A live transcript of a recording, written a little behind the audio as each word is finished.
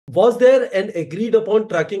Was there an agreed upon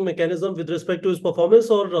tracking mechanism with respect to his performance,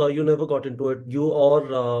 or you never got into it? You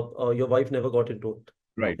or your wife never got into it?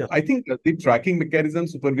 Right. Yeah. I think the tracking mechanism,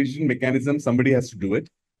 supervision mechanism, somebody has to do it.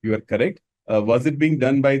 You are correct. Was it being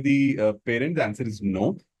done by the parent? The answer is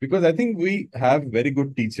no, because I think we have very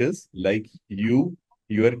good teachers like you,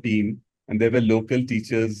 your team, and there were local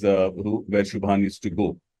teachers where Shubhan used to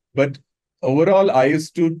go. But overall, I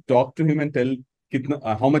used to talk to him and tell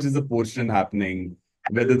how much is the portion happening,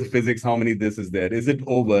 whether the physics, how many this is there, is it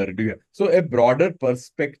over? So a broader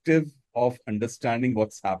perspective of understanding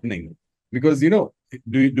what's happening, because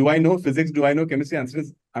do I know physics? Do I know chemistry? Answer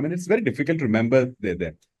is, I mean, it's very difficult to remember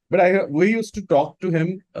there. But we used to talk to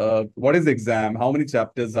him. What is the exam? How many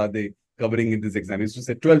chapters are they covering in this exam? He used to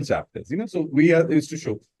say 12 chapters. So we used to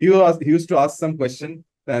show. He used to ask some question.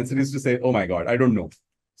 The answer is to say, "Oh my God, I don't know."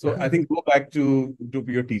 So I think go back to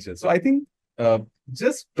your teacher. So I think uh,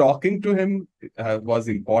 just talking to him was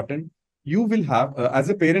important. You will have, as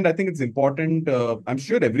a parent, I think it's important. I'm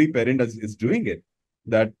sure every parent is doing it,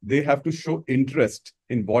 that they have to show interest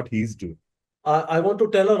in what he's doing. I want to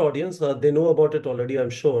tell our audience, they know about it already,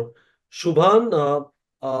 I'm sure. Shubhan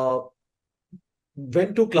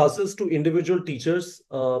went to classes to individual teachers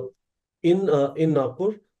in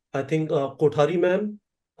Nagpur. I think Kothari ma'am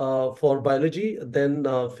for biology, then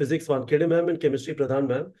physics Wankede ma'am and chemistry Pradhan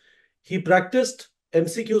ma'am. He practiced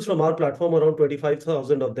MCQs from our platform, around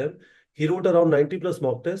 25,000 of them. He wrote around 90 plus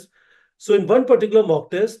mock tests. So in one particular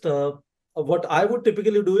mock test, what I would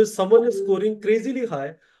typically do is someone is scoring crazily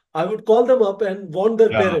high. I would call them up and warn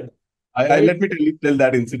their Yeah. parent, I right? let me tell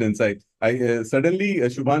that incident. I suddenly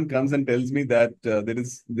Shubhan comes and tells me that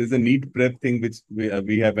there's a NEET prep thing which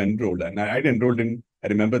we have enrolled, and I'd enrolled in. I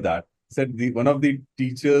remember that. Said one of the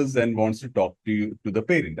teachers and wants to talk to you, to the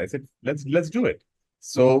parent. I said let's do it.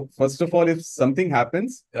 So first of all, if something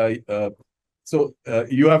happens,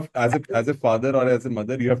 you have, as a father or as a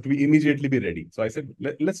mother, you have to immediately be ready. So I said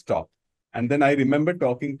let's talk, and then I remember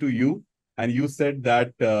talking to you, and you said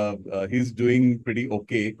that he's doing pretty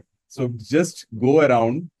okay, so just go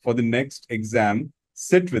around for the next exam,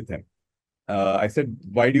 sit with him. I said,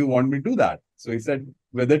 why do you want me to do that? So he said,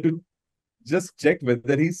 whether to just check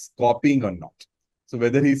whether he's copying or not. So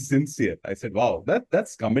whether he's sincere. I said, wow,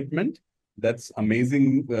 that's commitment. That's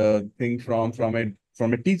amazing thing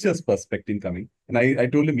from a teacher's perspective coming. And I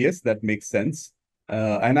told him, yes, that makes sense.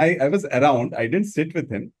 And I was around. I didn't sit with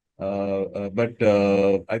him, but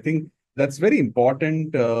I think that's very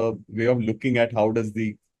important way of looking at how does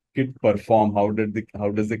the kid perform, how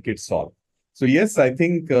does the kid solve. So yes, I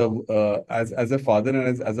think as a father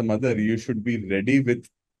and as a mother, you should be ready with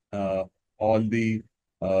uh, all the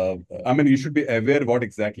I mean, you should be aware what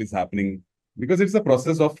exactly is happening, because it's a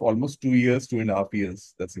process of almost 2 years, 2.5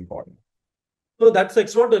 years. That's important. So that's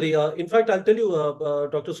extraordinary. In fact, I'll tell you,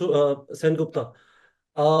 Dr. Sengupta,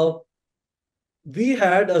 uh, we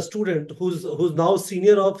had a student who's now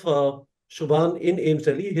senior of Shubhan in AIIMS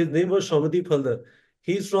Delhi. His name was Shamadeep Haldar.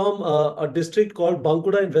 He's from a district called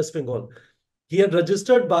Bankuda in West Bengal. He had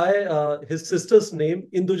registered by his sister's name,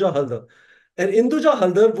 Induja Haldar. And Induja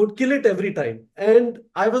Haldar would kill it every time. And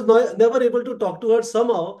I was never able to talk to her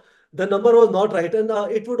somehow. The number was not right. And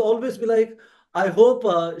it would always be like, I hope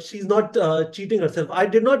she's not cheating herself. I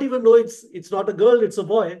did not even know it's not a girl, it's a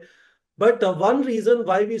boy. But one reason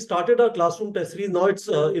why we started our classroom test series, now it's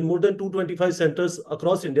in more than 225 centers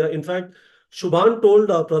across India. In fact, Shubhan told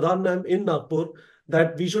Pradhan ma'am in Nagpur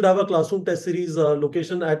that we should have a classroom test series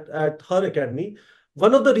location at her academy.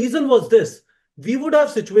 One of the reason was this. We would have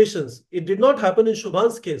situations. It did not happen in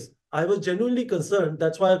Shubhan's case. I was genuinely concerned.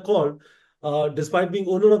 That's why I called. Despite being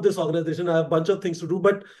owner of this organization, I have a bunch of things to do.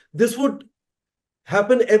 But this would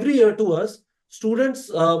happen every year to us. Students,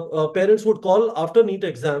 parents would call after NEET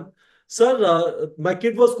exam. Sir, my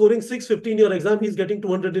kid was scoring 650 in your exam. He's getting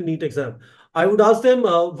 200 in NEET exam. I would ask them,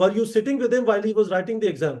 were you sitting with him while he was writing the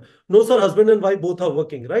exam? No, sir, husband and wife both are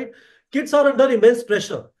working, right? Kids are under immense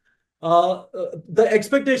pressure. The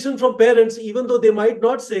expectation from parents, even though they might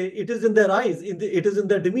not say, it is in their eyes, it is in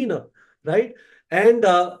their demeanor, right? And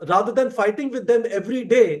rather than fighting with them every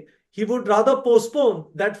day, he would rather postpone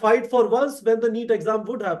that fight for once when the NEET exam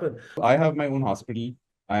would happen. I have my own hospital.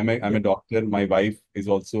 I'm a doctor. My wife is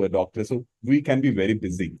also a doctor. So we can be very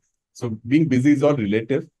busy. So being busy is all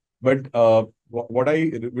relative. But what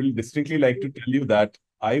I will distinctly like to tell you that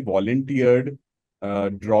I volunteered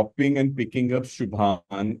dropping and picking up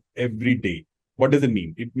Shubhan every day. What does it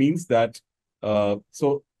mean? It means that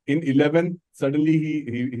so in 11th, suddenly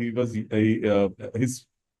his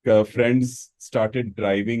friends started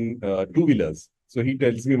driving two-wheelers. So he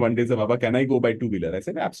tells me one day, Baba, can I go by two-wheeler? I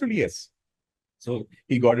said, absolutely yes. So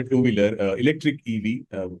he got a two-wheeler, electric EV,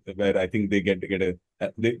 where I think they get a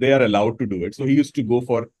they are allowed to do it. So he used to go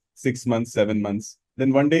for 6 months, 7 months.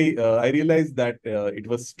 Then one day I realized that it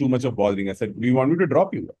was too much of bothering. I said, "Do you want me to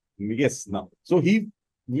drop you?" Yes, now. So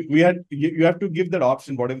we had you have to give that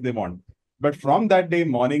option, whatever they want. But from that day,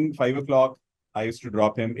 morning 5 o'clock, I used to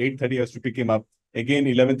drop him. 8:30, I used to pick him up. Again,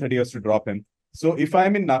 11:30, I used to drop him. So if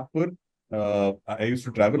I'm in Nagpur, I used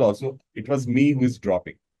to travel also. It was me who is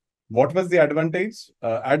dropping. What was the advantage?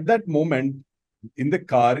 At that moment, in the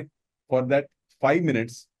car, for that 5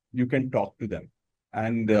 minutes, you can talk to them.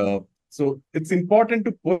 And so it's important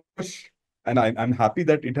to push. And I'm happy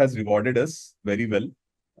that it has rewarded us very well.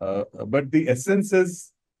 But the essence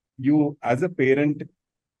is, you as a parent,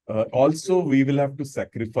 also, we will have to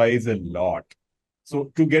sacrifice a lot.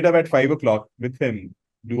 So to get up at 5 o'clock with him,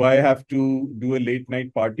 do I have to do a late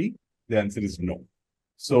night party? The answer is no.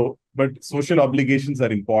 So, but social obligations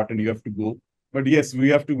are important. You have to go. But yes,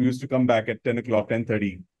 we used to come back at 10 o'clock,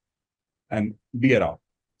 10:30 and be around.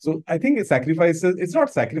 So I think it's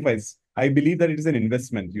not sacrifice. I believe that it is an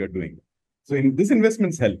investment you are doing. So in this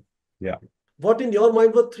investments help. Yeah. What in your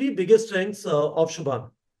mind were three biggest strengths of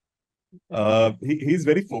Shubhan? He's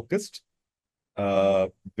very focused,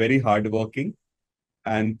 very hardworking.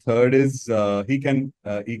 And third is he can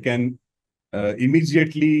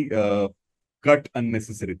immediately cut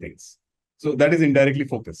unnecessary things. So that is indirectly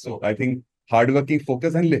focused. So I think hardworking,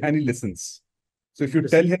 focus, and he listens. So if you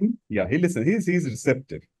tell him, yeah, he listens. He's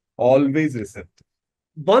receptive, always receptive.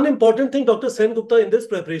 One important thing, Dr. Sengupta, in this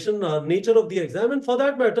preparation, nature of the exam, and for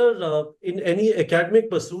that matter, in any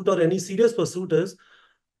academic pursuit or any serious pursuit, is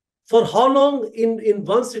for how long in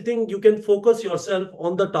one sitting you can focus yourself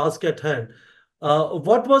on the task at hand.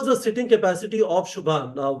 What was the sitting capacity of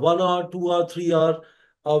Shubhan? 1 hour, 2 hour, 3 hour,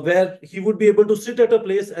 where he would be able to sit at a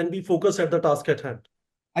place and be focused at the task at hand?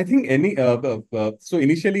 I think so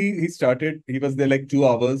initially he was there like 2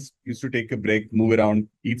 hours, used to take a break, move around,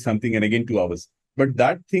 eat something, and again 2 hours. But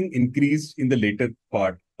that thing increased in the later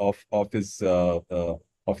part of his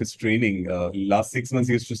training. Last 6 months,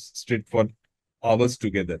 he used to sit for hours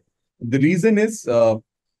together. The reason is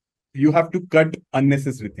you have to cut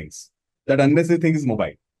unnecessary things. That unnecessary thing is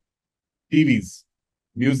mobile, TVs,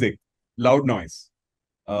 music, loud noise.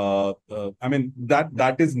 I mean,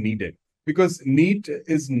 that is needed. Because NEET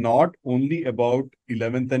is not only about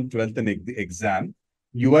 11th and 12th and the exam.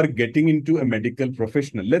 You are getting into a medical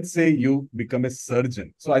professional. Let's say you become a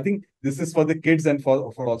surgeon. So I think this is for the kids and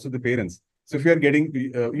for also the parents. So if you are getting,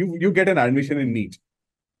 you get an admission in NEET,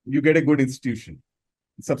 you get a good institution.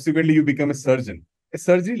 Subsequently, you become a surgeon. A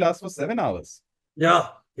surgery lasts for 7 hours. Yeah,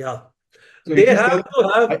 yeah. So they have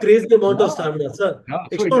to have crazy amount of stamina, sir. Yeah.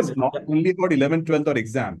 So it is not only about 11th, 12th or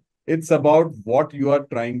exam. It's about what you are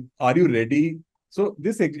trying. Are you ready? So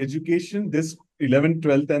this education, this 11th,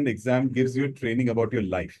 12th and exam gives you a training about your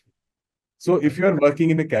life. So if you are working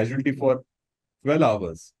in a casualty for 12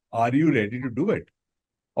 hours, are you ready to do it?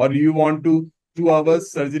 Or you want to 2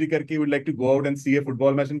 hours surgery karke, you would like to go out and see a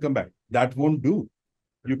football match and come back? That won't do.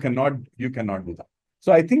 You cannot do that.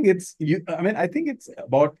 So I think I think it's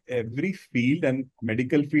about every field, and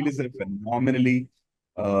medical field is a phenomenally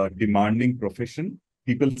demanding profession.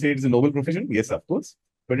 People say it's a noble profession. Yes, of course,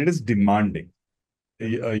 but it is demanding.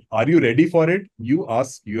 Are you ready for it? You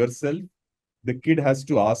ask yourself. The kid has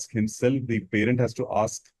to ask himself. The parent has to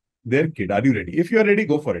ask their kid, are you ready? If you're ready,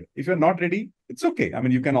 go for it. If you're not ready, it's okay. I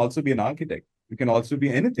mean, you can also be an architect. You can also be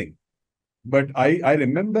anything. But I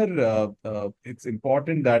remember it's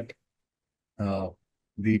important that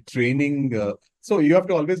the training. So you have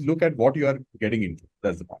to always look at what you are getting into.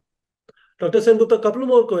 That's the point. Dr. Sengupta, a couple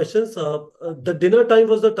more questions. The dinner time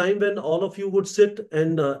was the time when all of you would sit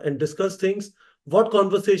and discuss things. What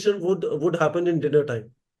conversation would happen in dinner time?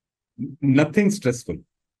 Nothing stressful.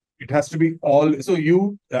 It has to be all. So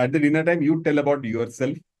you, at the dinner time, you tell about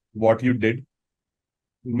yourself, what you did.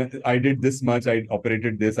 I did this much. I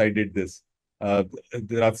operated this. I did this.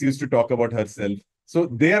 Ratsi used to talk about herself. So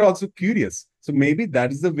they are also curious. So maybe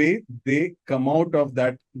that is the way they come out of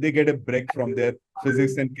that. They get a break from their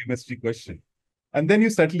physics and chemistry question. And then you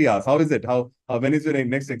subtly ask, how is it? When is your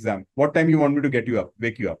next exam? What time you want me to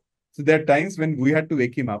wake you up? So there are times when we had to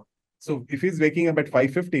wake him up. So if he's waking up at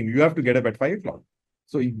 5:15, you have to get up at 5 o'clock.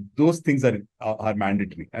 So those things are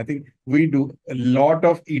mandatory. I think we do a lot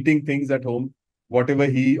of eating things at home, whatever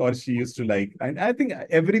he or she used to like. And I think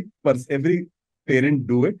every parent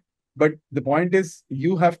do it. But the point is,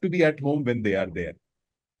 you have to be at home when they are there.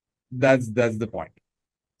 That's the point.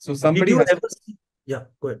 So somebody has yeah,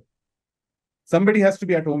 go ahead. Somebody has to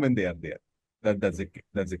be at home when they are there. That's the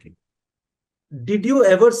key. Did you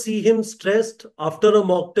ever see him stressed after a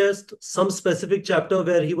mock test, some specific chapter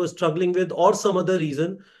where he was struggling with, or some other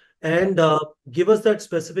reason? And give us that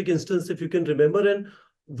specific instance if you can remember. And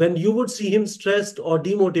when you would see him stressed or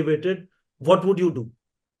demotivated, what would you do?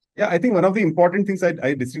 Yeah, I think one of the important things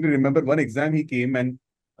I distinctly remember one exam he came and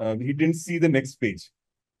he didn't see the next page.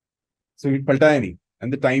 So he paltayani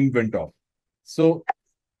and the time went off. So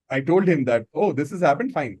I told him that, oh, this has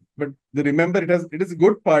happened, fine. But remember, it is a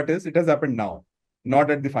good part is it has happened now,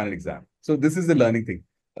 not at the final exam. So this is the learning thing.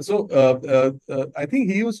 So I think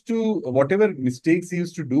he used to, whatever mistakes he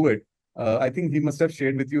used to do it, I think he must have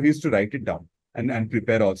shared with you. He used to write it down and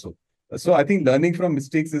prepare also. So I think learning from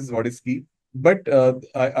mistakes is what is key. But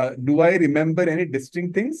do I remember any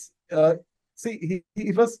distinct things? See,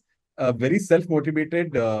 he was very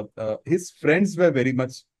self-motivated. His friends were very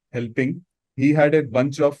much helping. He had a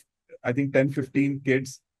bunch of, I think, 10, 15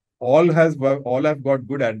 kids. All have got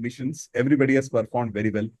good admissions. Everybody has performed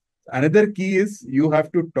very well. Another key is you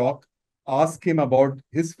have to talk, ask him about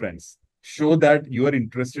his friends. Show that you are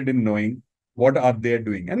interested in knowing what are they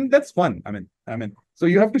doing. And that's fun. So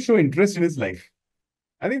you have to show interest in his life.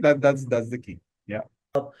 I think that's the key. Yeah.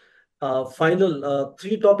 Final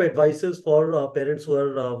three top advices for parents who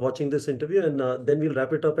are watching this interview, and then we'll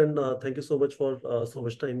wrap it up. And thank you so much for so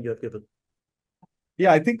much time you have given.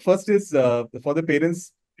 Yeah, I think first is for the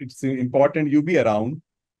parents, it's important you be around.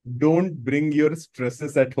 Don't bring your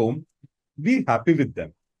stresses at home. Be happy with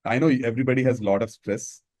them. I know everybody has a lot of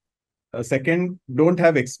stress. Second, don't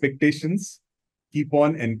have expectations. Keep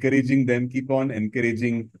on encouraging them. Keep on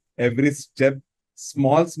encouraging every step.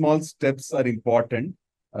 Small steps are important.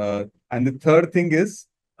 And the third thing is,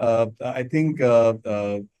 I think,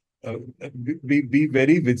 be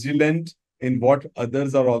very vigilant in what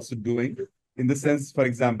others are also doing. In the sense, for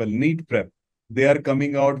example, NEET prep, they are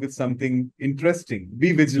coming out with something interesting.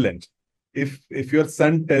 Be vigilant. If your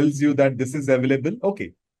son tells you that this is available,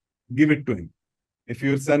 okay, give it to him. If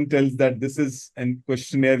your son tells that this is a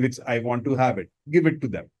questionnaire which I want to have it, give it to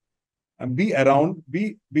them. And be around,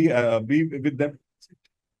 be with them.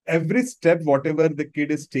 Every step, whatever the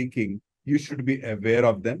kid is taking, you should be aware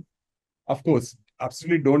of them. Of course,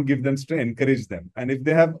 absolutely don't give them stress, encourage them. And if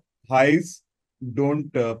they have highs,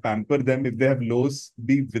 don't pamper them. If they have lows,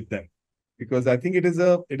 be with them. Because I think it is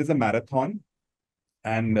a marathon,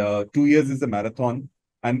 and 2 years is a marathon,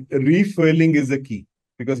 and refueling is a key.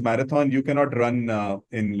 Because marathon you cannot run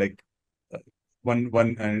in like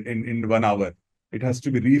in 1 hour. It has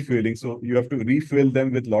to be refueling. So you have to refuel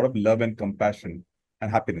them with a lot of love and compassion and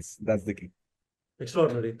happiness. That's the key.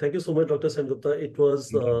 Extraordinary. Thank you so much, Dr. Sengupta. It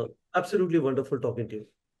was absolutely wonderful talking to you.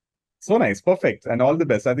 So nice, perfect, and all the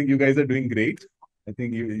best. I think you guys are doing great. I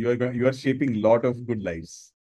think you are shaping a lot of good lives.